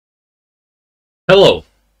Hello,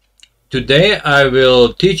 today I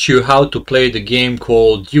will teach you how to play the game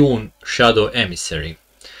called Dune Shadow Emissary.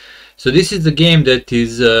 So this is the game that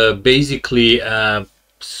is basically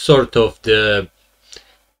sort of the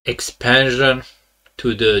expansion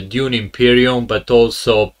to the Dune Imperium, but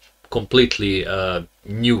also completely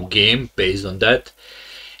new game based on that.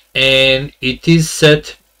 And it is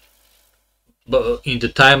set in the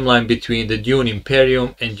timeline between the Dune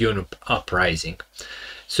Imperium and Dune Uprising.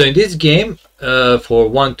 So in this game, for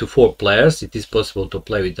 1 to 4 players, it is possible to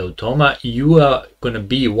play with automa. You are gonna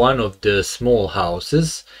be one of the small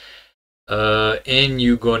houses, and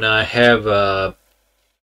you're gonna have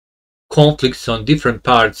conflicts on different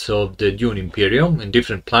parts of the Dune Imperium, in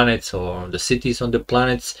different planets or the cities on the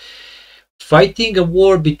planets, fighting a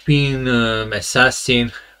war between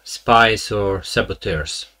assassin, spies, or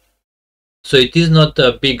saboteurs. So it is not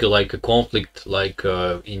a big like a conflict like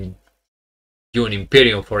in Dune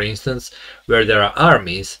Imperium, for instance, where there are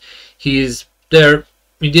armies. He's there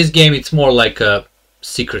in this game. It's more like a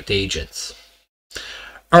secret agents.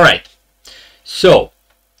 All right. So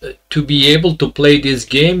to be able to play this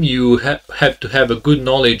game, you have to have a good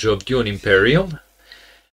knowledge of Dune Imperium,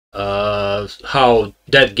 how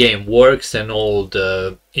that game works, and all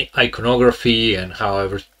the iconography and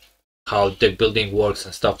how deck building works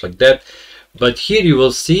and stuff like that. But here you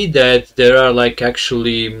will see that there are like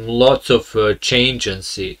actually lots of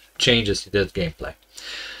changes in that gameplay.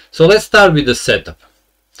 So let's start with the setup.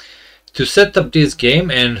 To set up this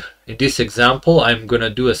game, and in this example I'm gonna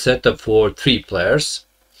do a setup for 3 players.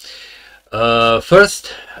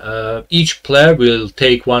 First, each player will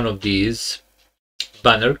take one of these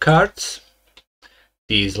banner cards,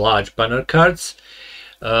 these large banner cards,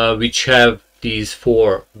 which have these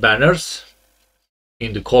 4 banners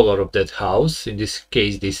in the color of that house. In this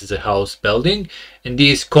case, this is a house building, and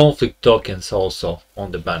these conflict tokens also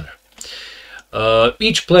on the banner.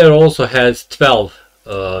 Each player also has 12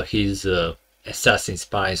 his assassin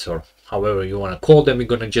spies, or however you want to call them. We're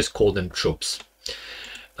gonna just call them troops.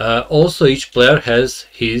 Also, each player has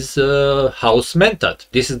his house mentat.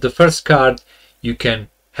 This is the first card you can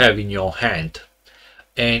have in your hand,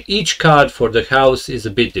 and each card for the house is a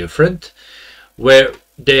bit different, where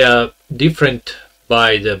they are different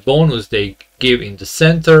by the bonus they give in the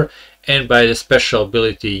center and by the special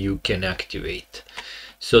ability you can activate.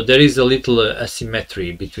 So there is a little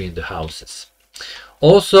asymmetry between the houses.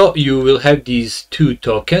 Also, you will have these 2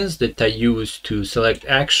 tokens that are used to select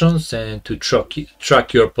actions and to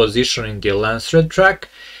track your position in the Lanceret track,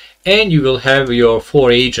 and you will have your 4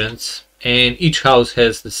 agents, and each house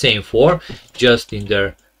has the same 4, just in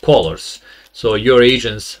their colors. So your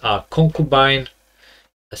agents are concubine,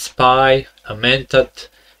 a spy, a mentat,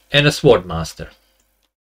 and a swordmaster.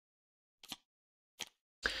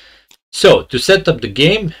 So to set up the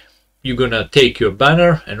game, you're gonna take your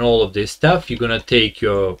banner and all of this stuff. You're gonna take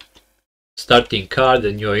your starting card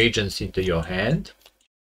and your agents into your hand,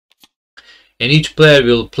 and each player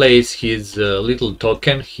will place his little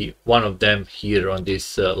token, one of them here on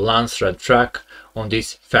this Lanceret track on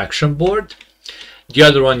this faction board. The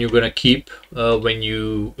other one you're gonna keep when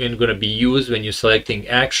gonna be used when you're selecting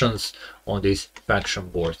actions on this faction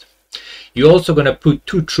board. You're also gonna put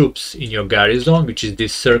 2 troops in your garrison, which is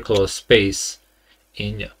this circular space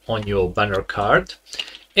on your banner card,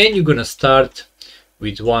 and you're gonna start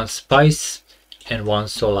with 1 spice and 1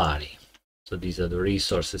 solari. So these are the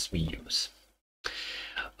resources we use.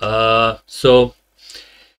 So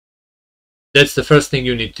that's the first thing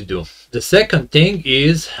you need to do. The second thing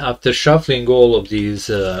is, after shuffling all of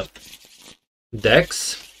these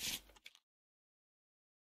decks,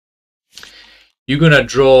 you're gonna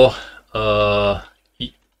draw a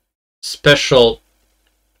special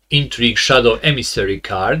Intrigue Shadow Emissary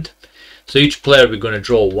card. So each player we're gonna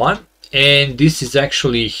draw 1, and this is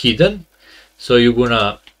actually hidden. So you're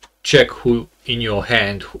gonna check who in your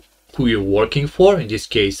hand who you're working for. In this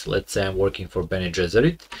case, let's say I'm working for Bene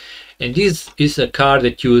Gesserit, and this is a card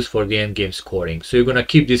that's used for the end game scoring. So you're gonna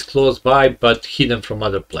keep this close by, but hidden from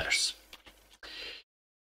other players.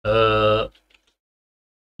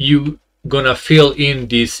 You gonna fill in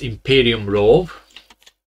this Imperium row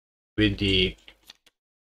with the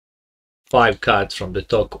 5 cards from the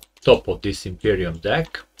top of this Imperium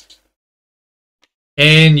deck,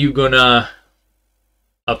 and you're gonna,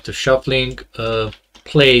 after shuffling,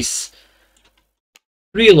 place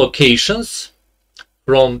 3 locations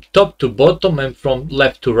from top to bottom and from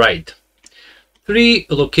left to right. 3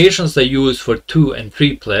 locations are used for 2 and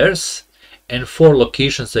 3 players, and 4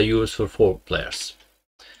 locations are used for 4 players.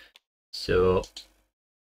 So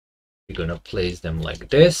we're gonna place them like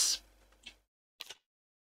this.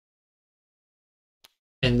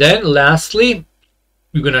 And then lastly,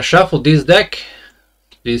 You're gonna shuffle this deck,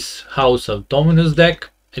 this House of Dominus deck,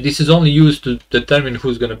 and this is only used to determine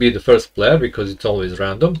who's gonna be the first player because it's always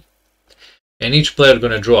random. And each player is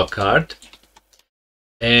gonna draw a card,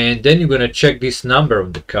 and then you're gonna check this number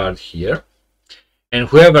of the card here, and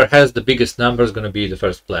whoever has the biggest number is gonna be the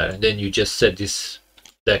first player. And then you just set this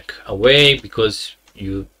deck away because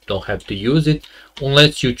you don't have to use it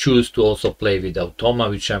unless you choose to also play with Automa,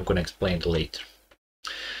 which I'm gonna explain later.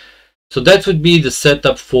 So that would be the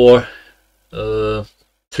setup for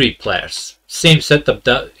 3 players. Same setup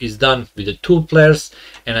that is done with the 2 players,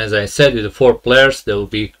 and as I said, with the 4 players there will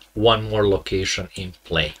be one more location in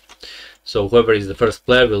play. So whoever is the first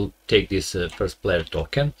player will take this first player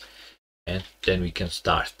token, and then we can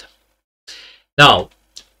start. Now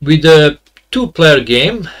with the 2-player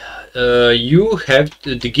game,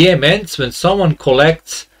 the game ends when someone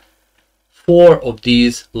collects 4 of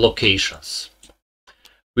these locations.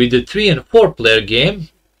 With the 3 and 4-player game,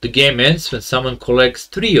 the game ends when someone collects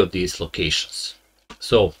 3 of these locations.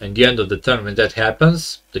 So at the end of the turn, when that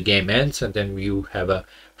happens, the game ends, and then you have a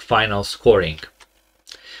final scoring.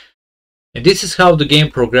 And this is how the game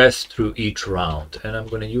progresses through each round. And I'm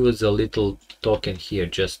going to use a little token here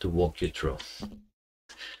just to walk you through.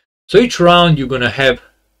 So each round you're going to have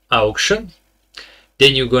auction.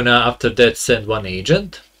 Then you're going to, after that, send 1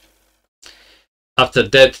 agent. After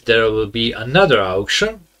that, there will be another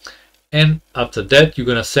auction, and after that, you're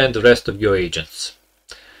going to send the rest of your agents.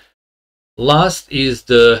 Last is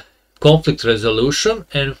the conflict resolution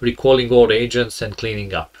and recalling all agents and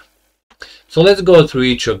cleaning up. So let's go through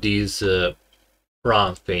each of these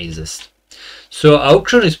round phases. So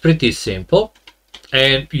auction is pretty simple,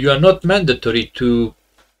 and you are not mandatory to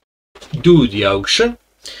do the auction.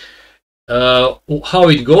 How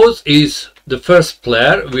it goes is the first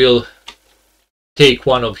player will take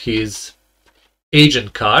one of his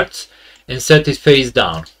agent cards and set it face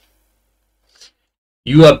down.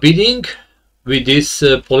 You are bidding with this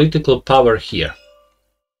political power here.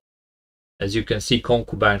 As you can see,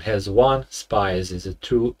 Concubine has 1, Spies is a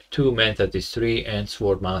 2, Mentat is 3, and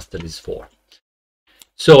Sword Master is 4.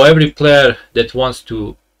 So every player that wants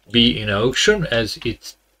to be in auction, as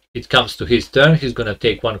it comes to his turn, he's going to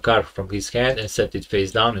take 1 card from his hand and set it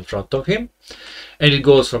face down in front of him. And it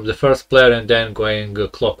goes from the first player and then going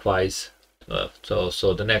clockwise.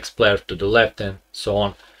 So the next player to the left and so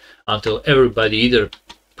on, until everybody either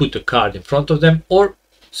put a card in front of them or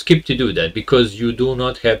skip to do that, because you do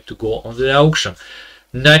not have to go on the auction.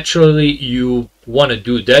 Naturally, you want to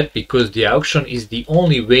do that because the auction is the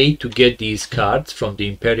only way to get these cards from the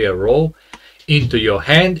Imperial row into your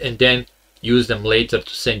hand and then use them later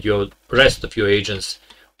to send your rest of your agents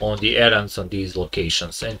on the errands on these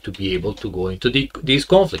locations and to be able to go into these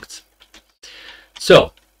conflicts.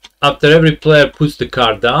 So after every player puts the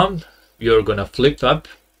card down, you're gonna flip up,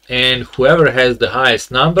 and whoever has the highest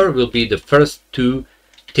number will be the first to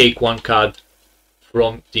take 1 card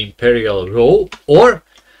from the Imperial row or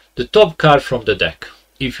the top card from the deck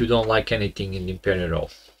if you don't like anything in the Imperial row.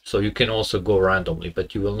 So you can also go randomly,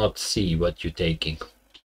 but you will not see what you're taking.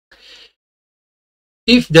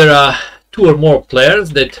 If there are 2 or more players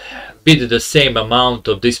that bid the same amount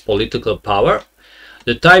of this political power,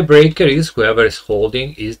 the tiebreaker is whoever is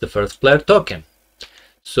holding is the first player token.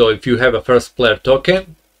 So if you have a first player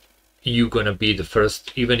token, you're gonna be the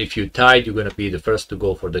first. Even if you tied, you're gonna be the first to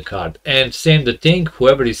go for the card. And same the thing,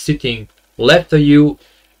 whoever is sitting left of you,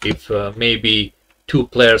 if maybe 2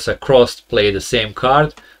 players across play the same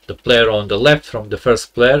card, the player on the left from the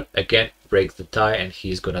first player again breaks the tie and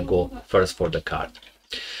he's gonna go first for the card.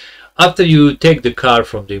 After you take the card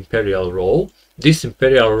from the Imperial roll, this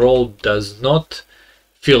Imperial roll does not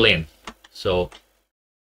fill in. So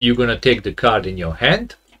you're gonna take the card in your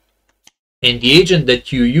hand, and the agent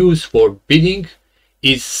that you use for bidding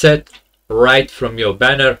is set right from your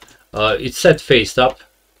banner. It's set face up,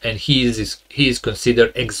 and he is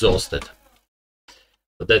considered exhausted.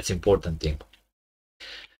 So that's important thing.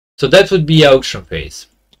 So that would be auction phase.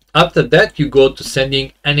 After that, you go to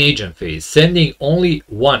sending an agent phase, sending only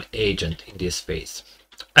 1 agent in this phase.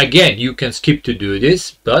 Again, you can skip to do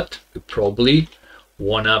this, but you probably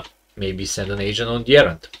wanna maybe send an agent on the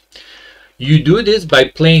errand. You do this by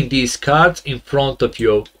playing these cards in front of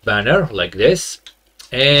your banner like this,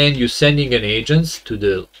 and you're sending an agent to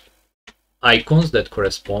the icons that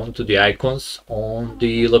correspond to the icons on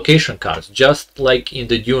the location cards, just like in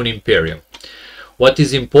the Dune Imperium. What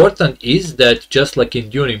is important is that just like in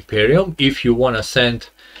Dune Imperium, if you want to send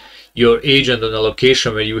your agent on a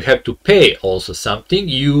location where you have to pay also something,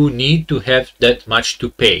 you need to have that much to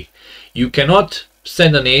pay. You cannot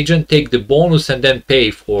send an agent, take the bonus and then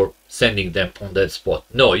pay for sending them on that spot.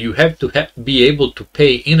 No, you have to be able to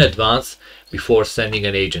pay in advance before sending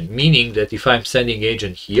an agent, meaning that if I'm sending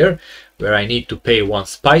agent here where I need to pay 1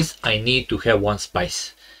 spice, I need to have 1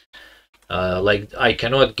 spice. Like I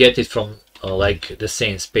cannot get it from like the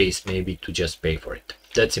same space maybe to just pay for it.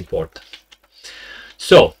 That's important.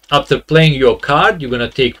 So after playing your card, you're gonna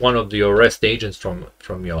take one of your rest agents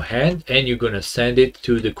from your hand and you're gonna send it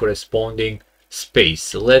to the corresponding space.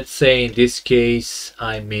 So let's say in this case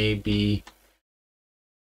I maybe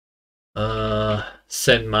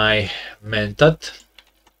send my Mentat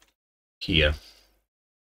here.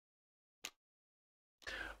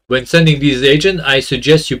 When sending these agents, I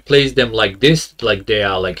suggest you place them like this, like they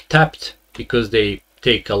are like tapped, because they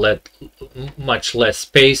take a much less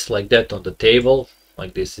space like that on the table.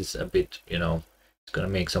 Like this is a bit, you know, it's gonna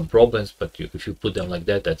make some problems, but if you put them like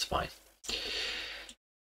that, that's fine.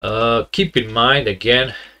 Keep in mind,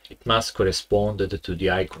 again, it must correspond to the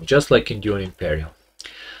icon, just like in Dune Imperial.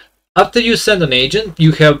 After you send an agent,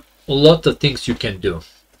 you have a lot of things you can do.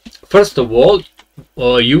 First of all,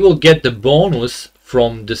 you will get the bonus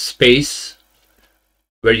from the space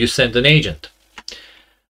where you send an agent.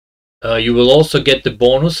 You will also get the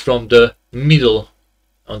bonus from the middle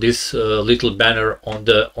on this little banner on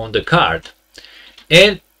the card.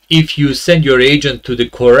 And if you send your agent to the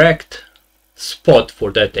correct spot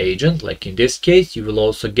for that agent, like in this case, you will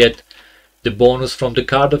also get the bonus from the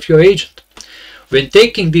card of your agent. When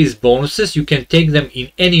taking these bonuses, you can take them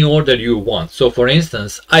in any order you want. So for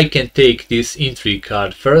instance, I can take this intrigue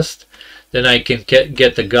card first, then I can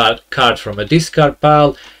get a card from a discard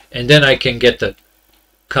pile, and then I can get a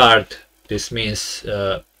card. This means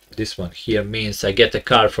this one here means I get a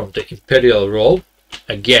card from the Imperial roll,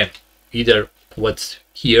 again either what's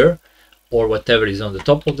here or whatever is on the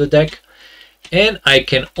top of the deck. And I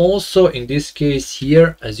can also, in this case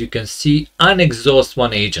here, as you can see, unexhaust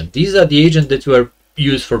one agent. These are the agents that were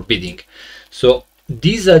used for bidding. So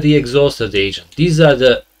these are the exhausted agents. These are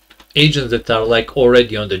the agents that are like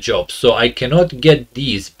already on the job. So I cannot get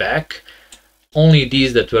these back, only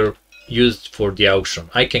these that were used for the auction.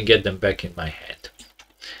 I can get them back in my hand.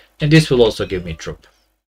 And this will also give me troop.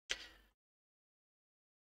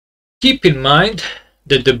 Keep in mind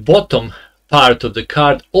that the bottom part of the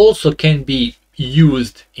card also can be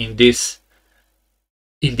used in this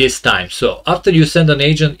time. So after you send an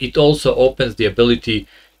agent, it also opens the ability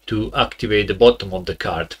to activate the bottom of the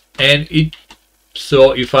card. And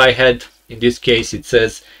so if I had, in this case it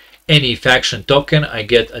says any faction token, I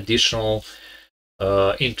get additional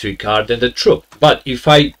intrigue card and the troop. But if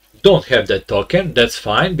I don't have that token, that's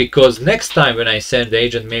fine, because next time when I send the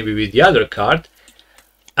agent maybe with the other card,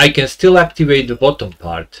 I can still activate the bottom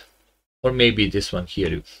part, or maybe this one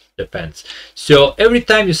here, depends. So every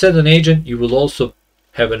time you send an agent, you will also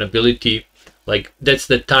have an ability, like that's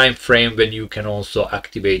the time frame when you can also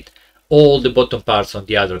activate all the bottom parts on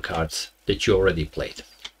the other cards that you already played.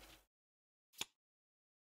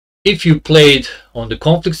 If you played on the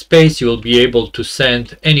conflict space, you will be able to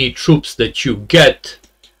send any troops that you get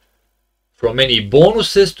from any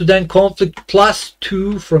bonuses to then conflict, plus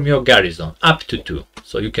 2 from your garrison, up to 2.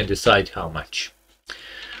 So you can decide how much.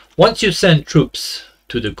 Once you send troops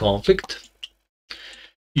to the conflict,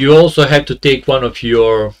 you also have to take one of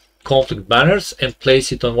your conflict banners and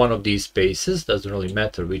place it on one of these spaces. Doesn't really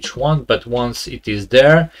matter which one, but once it is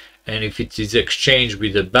there, and if it is exchanged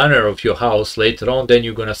with the banner of your house later on, then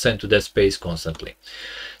you're gonna send to that space constantly.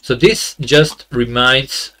 So this just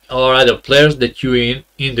reminds our other players that you're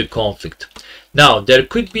in the conflict. Now there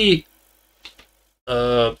could be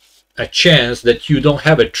a chance that you don't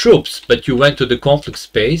have a troops, but you went to the conflict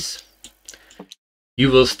space. You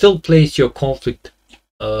will still place your conflict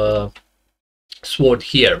sword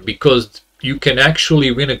here, because you can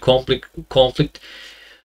actually win a conflict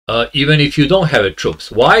even if you don't have a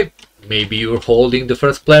troops. Why? Maybe you're holding the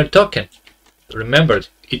first player token. Remember,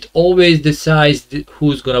 it always decides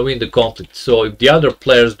who's gonna win the conflict. So if the other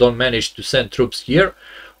players don't manage to send troops here,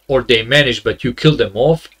 or they manage but you kill them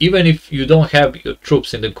off, even if you don't have your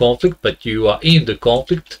troops in the conflict but you are in the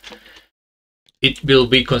conflict, it will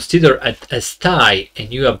be considered as tie,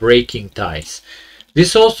 and you are breaking ties.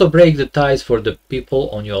 This also breaks the ties for the people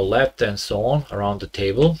on your left and so on around the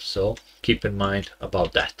table, so keep in mind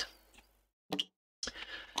about that.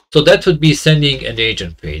 So that would be sending an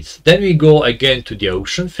agent phase. Then we go again to the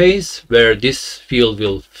auction phase, where this field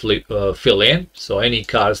will fill in. So any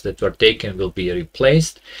cards that were taken will be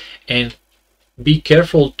replaced. And be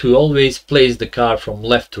careful to always place the card from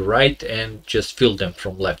left to right and just fill them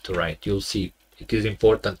from left to right. You'll see it is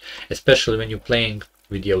important, especially when you're playing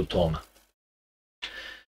with the automa.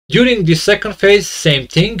 During the second phase, same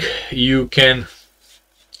thing. You can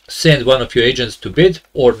send one of your agents to bid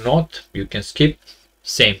or not. You can skip.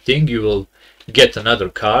 Same thing. You will get another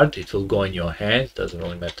card. It will go in your hand. Doesn't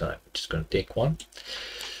really matter. I'm just going to take one.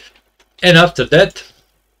 And after that,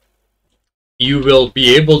 you will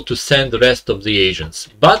be able to send the rest of the agents.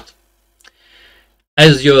 But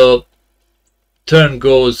as your turn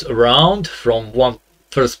goes around from one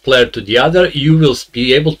first player to the other, you will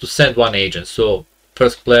be able to send one agent. So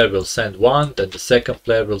first player will send one, then the second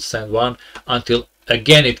player will send one, until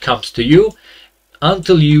again it comes to you,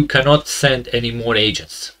 until you cannot send any more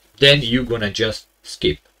agents. Then you're gonna just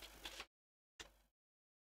skip.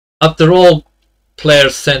 After all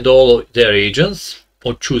players send all their agents,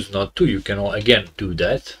 or choose not to, you can again do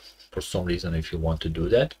that for some reason if you want to do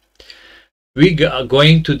that. We are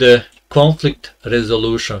going to the conflict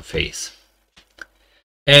resolution phase.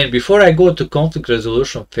 And before I go to conflict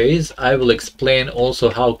resolution phase, I will explain also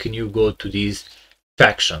how can you go to these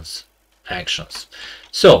factions actions.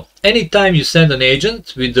 So anytime you send an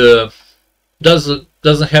agent with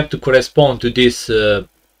doesn't have to correspond to this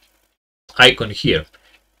icon here.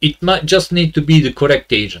 It might just need to be the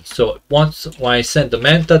correct agent. So once when I send the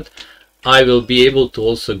mentat, I will be able to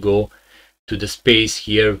also go to the space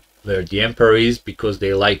here where the emperor is, because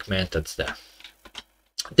they like mentats there.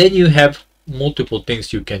 Then you have multiple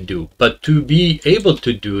things you can do, but to be able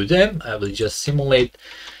to do them, I will just simulate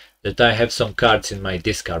that I have some cards in my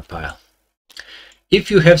discard pile.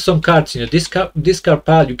 If you have some cards in your discard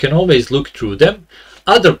pile, you can always look through them.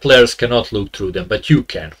 Other players cannot look through them, but you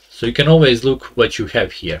can. So you can always look what you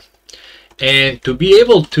have here. And to be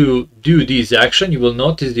able to do this action, you will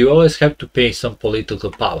notice you always have to pay some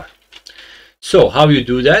political power. So how you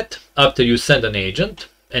do that? After you send an agent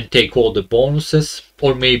and take all the bonuses,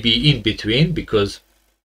 or maybe in between, because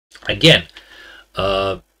again,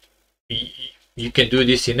 you can do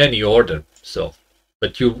this in any order. So,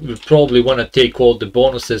 but you probably want to take all the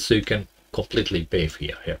bonuses so you can completely pay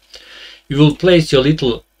here. You will place your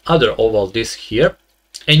little other oval disc here,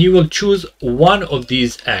 and you will choose one of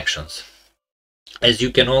these actions, as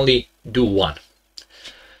you can only do one.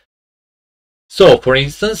 So, for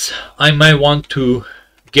instance, I might want to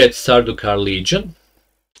get Sardaukar Legion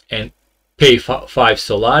and pay 5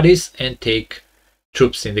 Solaris and take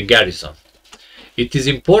troops in the garrison. It is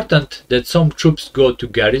important that some troops go to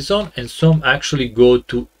garrison and some actually go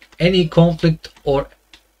to any conflict, or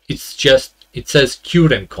it says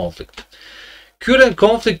current conflict. Current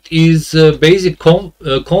conflict is a basic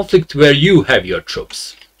conflict where you have your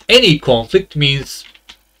troops. Any conflict means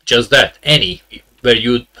just that, any, where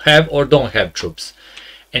you have or don't have troops.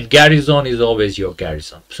 And garrison is always your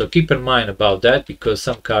garrison. So keep in mind about that, because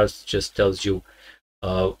some cards just tells you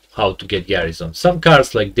how to get garrison. Some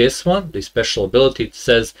cards like this one, the special ability, it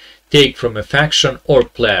says take from a faction or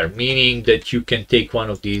player, meaning that you can take one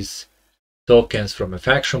of these tokens from a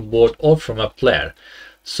faction board or from a player.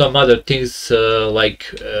 Some other things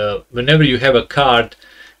whenever you have a card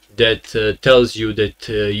that tells you that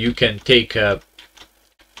you can take a,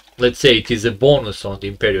 let's say it is a bonus on the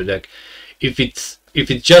Imperial deck. If it's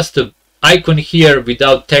just an icon here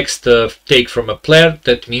without text, take from a player,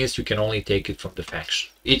 that means you can only take it from the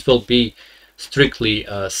faction. It will be strictly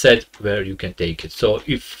set where you can take it. So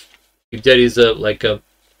if there is a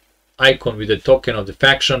icon with a token of the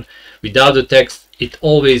faction without the text, it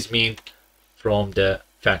always means from the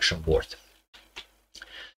faction board.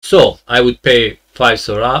 So I would pay 5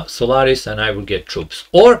 Solaris and I will get troops.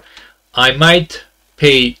 Or I might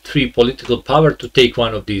pay 3 political power to take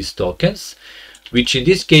one of these tokens, which in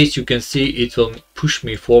this case you can see it will push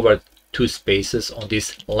me forward 2 spaces on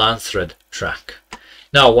this Lanceret track.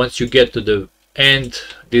 Now once you get to the end,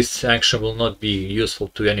 this action will not be useful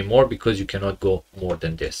to you anymore, because you cannot go more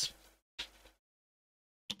than this.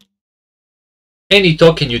 Any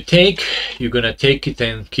token you take, you're gonna take it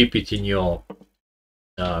and keep it in your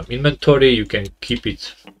inventory. You can keep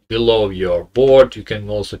it below your board. You can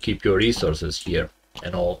also keep your resources here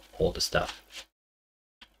and all the stuff.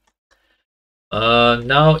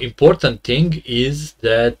 Now important thing is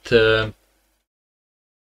that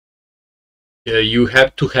you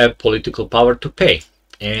have to have political power to pay.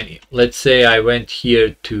 And let's say I went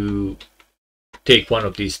here to take one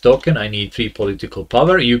of these tokens. I need 3 political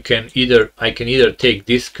power. I can either take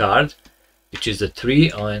this card, which is a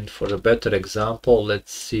 3, and for a better example,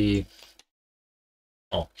 let's see.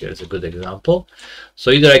 Oh, here's a good example. So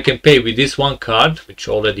either I can pay with this one card, which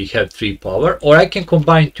already have 3 power, or I can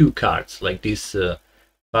combine 2 cards, like this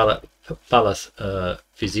Palace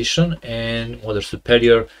Physician and Mother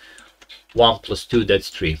Superior, 1 + 2, that's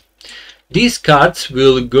 3. These cards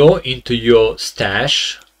will go into your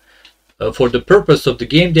stash. For the purpose of the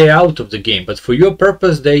game, they're out of the game, but for your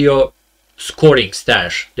purpose, they're your scoring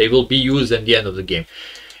stash. They will be used at the end of the game.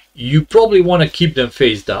 You probably want to keep them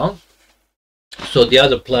face down, so the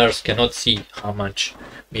other players cannot see how much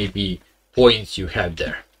maybe points you have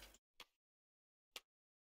there.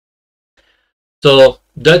 So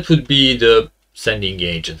that would be the sending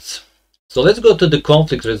agents. So let's go to the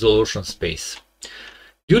conflict resolution space.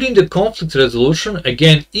 During the conflict resolution,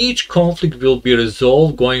 again, each conflict will be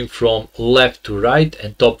resolved going from left to right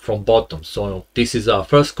and top from bottom. So this is our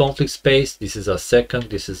first conflict space, this is our second,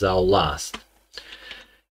 this is our last.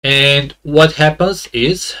 And what happens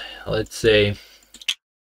is, let's say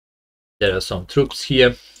there are some troops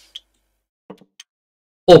here.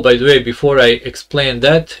 Oh, by the way, before I explain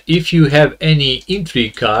that, if you have any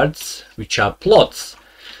intrigue cards, which are plots,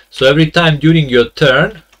 so every time during your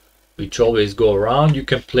turn, which always go around, you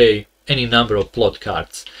can play any number of plot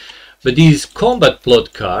cards. But these combat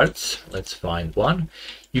plot cards, let's find one,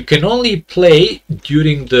 you can only play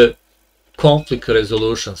during the conflict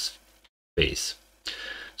resolution phase.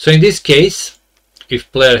 So in this case,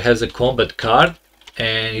 if player has a combat card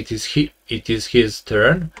and it is his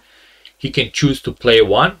turn, he can choose to play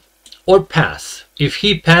one or pass. If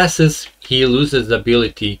he passes, he loses the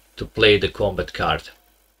ability to play the combat card,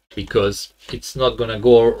 because it's not gonna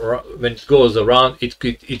go when it goes around.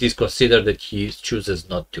 It is considered that he chooses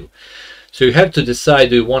not to. So you have to decide,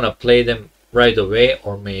 do you want to play them right away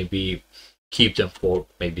or maybe keep them for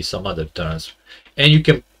maybe some other turns. And you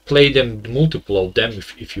can play them, multiple of them,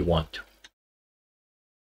 if you want to.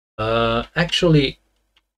 Actually,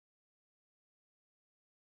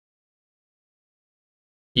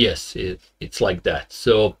 yes, it's like that.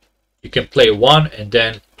 So you can play one, and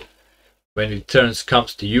then when the turns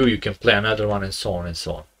comes to you, you can play another one, and so on and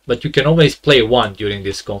so on. But you can always play one during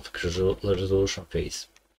this conflict resolution phase.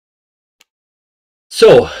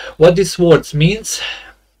 So what this words means,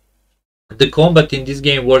 the combat in this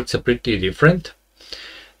game works pretty different.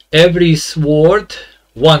 Every sword,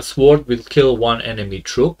 one sword will kill one enemy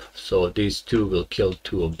troop, so these two will kill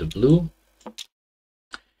two of the blue.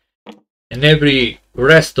 And every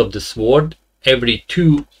rest of the sword, every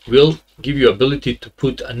two will give you ability to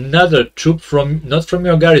put another troop from, not from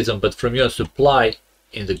your garrison, but from your supply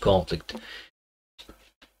in the conflict.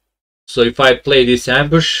 So if I play this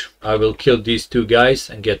ambush, I will kill these two guys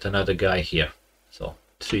and get another guy here. So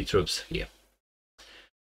 3 troops here.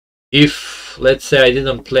 If, let's say, I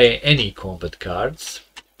didn't play any combat cards,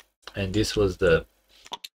 and this was the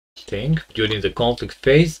thing during the conflict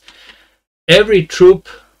phase, every troop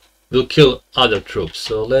will kill other troops.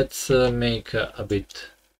 So let's make a bit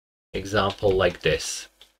example like this.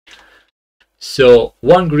 So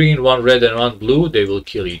one green, one red, and one blue, they will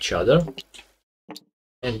kill each other.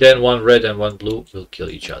 And then one red and one blue will kill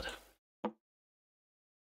each other.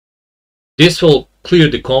 This will clear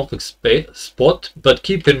the conflict spot, but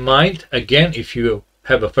keep in mind, again, if you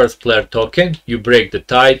have a first player token, you break the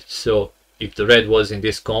tide. So if the red was in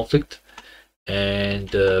this conflict and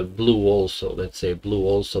blue also, let's say blue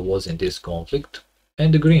also was in this conflict,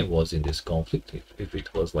 and the green was in this conflict, if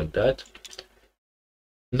it was like that,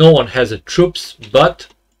 no one has a troops, but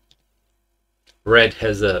red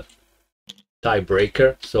has a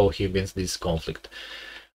tiebreaker, so he wins this conflict.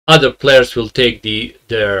 Other players will take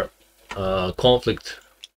their conflict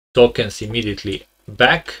tokens immediately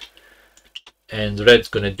back, and red's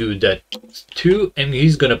gonna do that too, and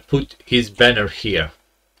he's gonna put his banner here.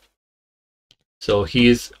 So he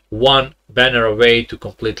is one banner away to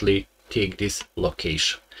completely take this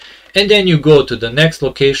location. And then you go to the next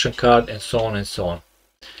location card, and so on and so on.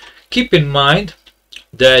 Keep in mind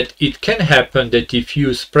that it can happen that if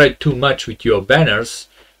you spread too much with your banners,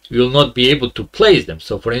 you will not be able to place them.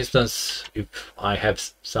 So for instance, if I have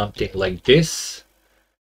something like this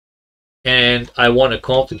and I want a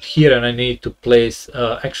conflict here and I need to place,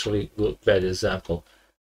 actually bad example,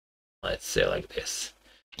 let's say like this,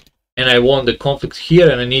 and I want the conflict here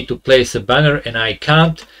and I need to place a banner and I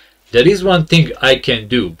can't, there is one thing I can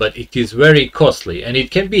do, but it is very costly, and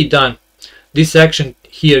it can be done, this action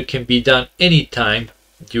here can be done anytime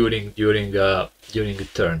during a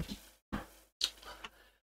turn.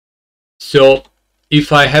 So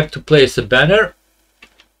if I have to place a banner,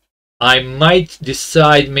 I might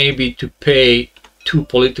decide maybe to pay 2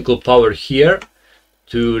 political power here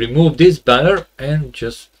to remove this banner and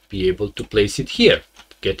just be able to place it here,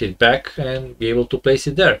 get it back and be able to place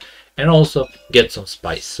it there, and also get some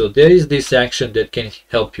spice. So there is this action that can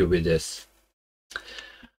help you with this.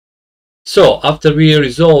 So after we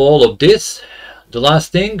resolve all of this, the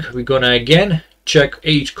last thing, we're gonna again check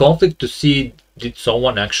each conflict to see did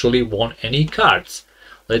someone actually won any cards.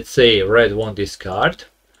 Let's say red won this card,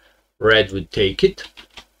 red would take it,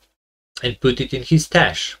 and put it in his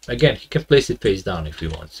stash. Again, he can place it face down if he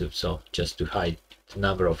wants to, so just to hide the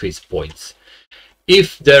number of his points.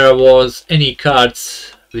 If there was any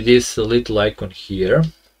cards with this little icon here,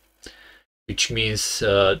 which means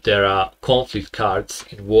there are conflict cards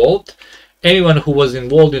involved, anyone who was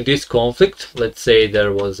involved in this conflict, let's say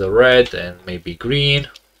there was a red and maybe green,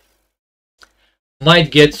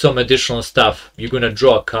 might get some additional stuff. You're gonna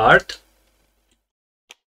draw a card.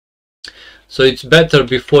 So it's better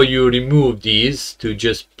before you remove these to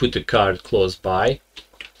just put a card close by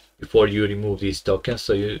before you remove these tokens,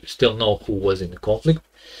 so you still know who was in the conflict.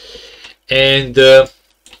 And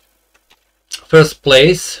first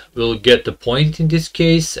place will get the point in this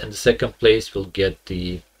case, and the second place will get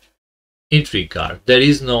the intrigue card. There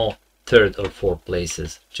is no third or fourth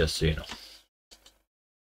places, just so you know.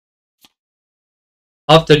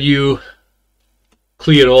 After you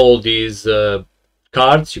clear all these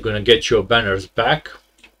cards, you're gonna get your banners back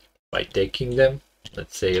by taking them.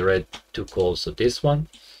 Let's say red took also this one.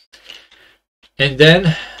 And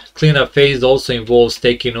then cleanup phase also involves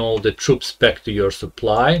taking all the troops back to your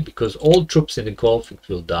supply, because all troops in the conflict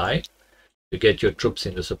will die. You get your troops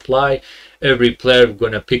in the supply. Every player is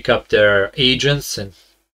gonna pick up their agents and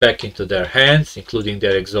back into their hands, including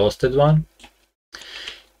their exhausted one.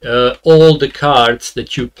 All the cards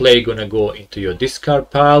that you play gonna go into your discard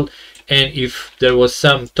pile, and if there was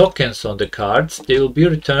some tokens on the cards, they will be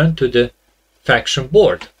returned to the faction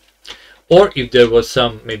board. Or if there was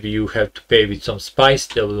some, maybe you have to pay with some spice,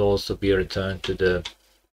 they will also be returned to the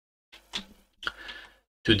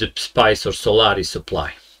spice or Solaris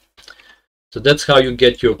supply. So that's how you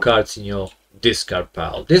get your cards in your discard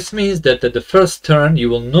pile. This means that at the first turn you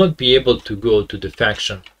will not be able to go to the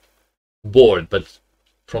faction board, but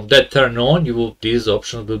from that turn on, these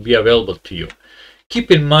options will be available to you.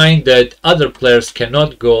 Keep in mind that other players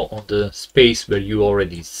cannot go on the space where you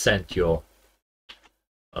already sent your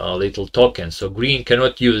little token. So green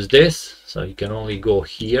cannot use this, so you can only go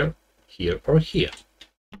here, here, or here.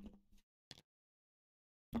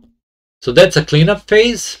 So that's a cleanup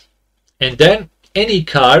phase, and then any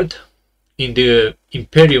card in the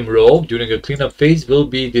Imperium row during a cleanup phase will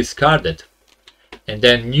be discarded, and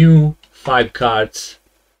then new 5 cards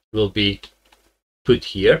will be put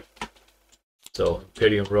here. So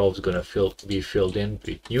Imperium row is gonna be filled in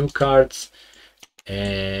with new cards,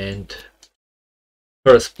 and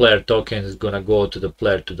first player token is gonna go to the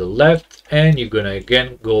player to the left, and you're gonna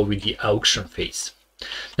again go with the auction phase.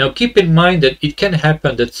 Now keep in mind that it can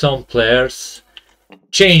happen that some players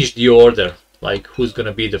change the order, like who's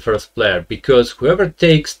gonna be the first player, because whoever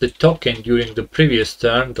takes the token during the previous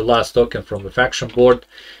turn, the last token from the faction board,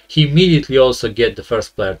 he immediately also get the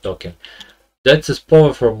first player token. That's a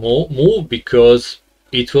powerful move because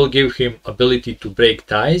it will give him ability to break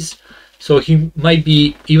ties. So he might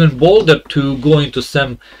be even bolder to go into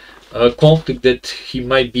some conflict that he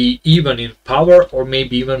might be even in power, or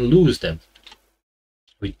maybe even lose them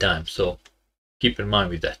with time. So keep in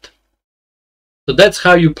mind with that. So that's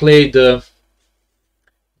how you play the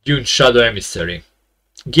Dune Shadow Emissary.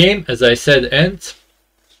 Game, as I said, ends.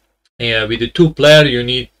 With the 2-player, you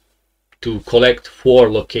need to collect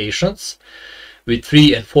 4 locations. With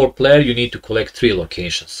 3 and 4 player, you need to collect 3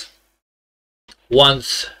 locations.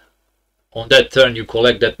 Once on that turn you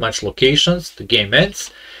collect that much locations, the game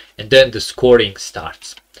ends, and then the scoring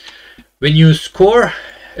starts. When you score,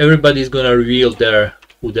 everybody is gonna reveal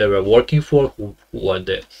who they were working for,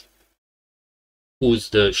 who's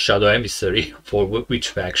the Shadow Emissary for which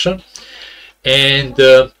faction, and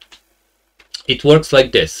it works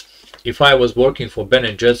like this. If I was working for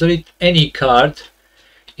Bene Gesserit, any card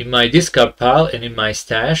in my discard pile and in my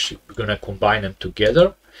stash, we're gonna combine them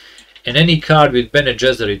together, and any card with Bene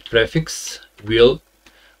Gesserit prefix will,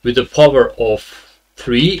 with the power of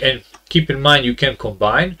 3, and keep in mind you can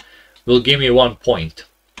combine, will give me 1 point.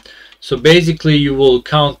 So basically you will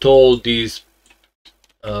count all these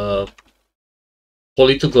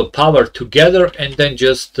political power together, and then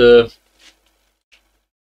just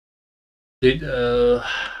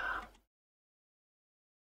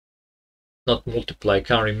not multiply, I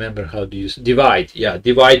can't remember how to use divide. Yeah,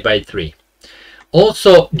 divide by 3.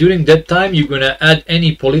 Also, during that time, you're gonna add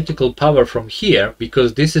any political power from here,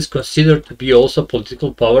 because this is considered to be also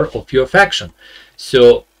political power of your faction.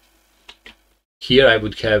 So here I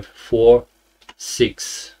would have 4,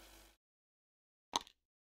 6,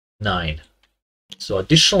 9. So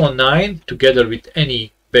additional 9 together with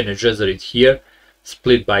any Bene Gesserit here,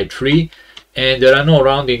 split by 3, and there are no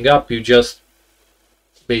rounding up. You just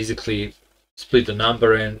basically split the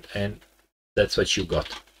number and that's what you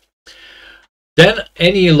got. Then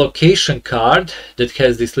any location card that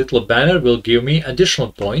has this little banner will give me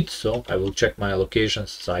additional points. So I will check my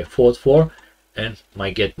locations I fought for and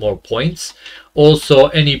might get more points. Also,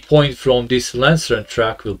 any point from this Lancer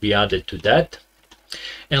track will be added to that.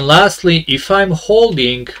 And lastly, if I'm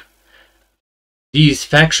holding these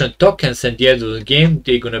faction tokens at the end of the game,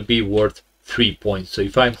 they're going to be worth 3 points. So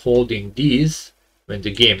if I'm holding these when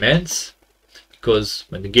the game ends, because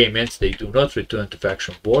when the game ends they do not return to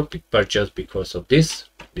faction board, but just because of this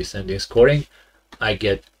descending scoring, I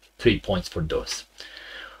get 3 points for those.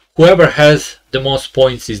 Whoever has the most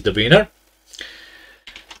points is the winner.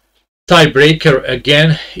 Tiebreaker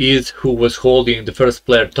again is who was holding the first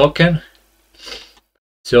player token,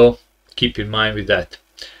 so keep in mind with that.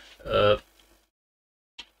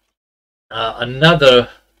 Another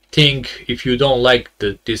thing, if you don't like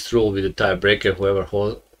this rule with the tiebreaker, whoever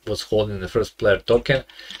was holding the first player token,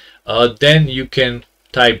 then you can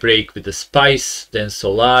tie break with the Spice, then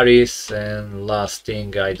Solaris, and last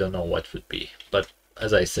thing I don't know what would be. But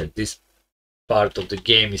as I said, this part of the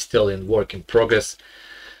game is still in work in progress.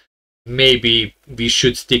 Maybe we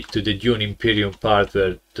should stick to the Dune Imperium part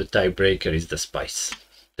where the tiebreaker is the Spice.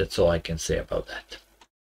 That's all I can say about that.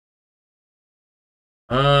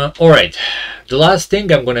 Alright, the last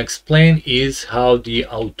thing I'm going to explain is how the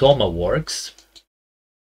automa works.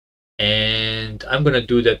 And I'm going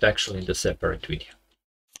to do that actually in the separate video.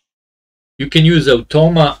 You can use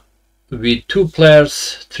automa with 2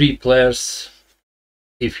 players, 3 players.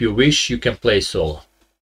 If you wish, you can play solo.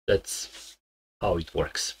 That's how it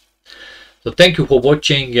works. So thank you for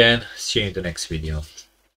watching and see you in the next video.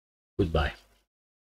 Goodbye.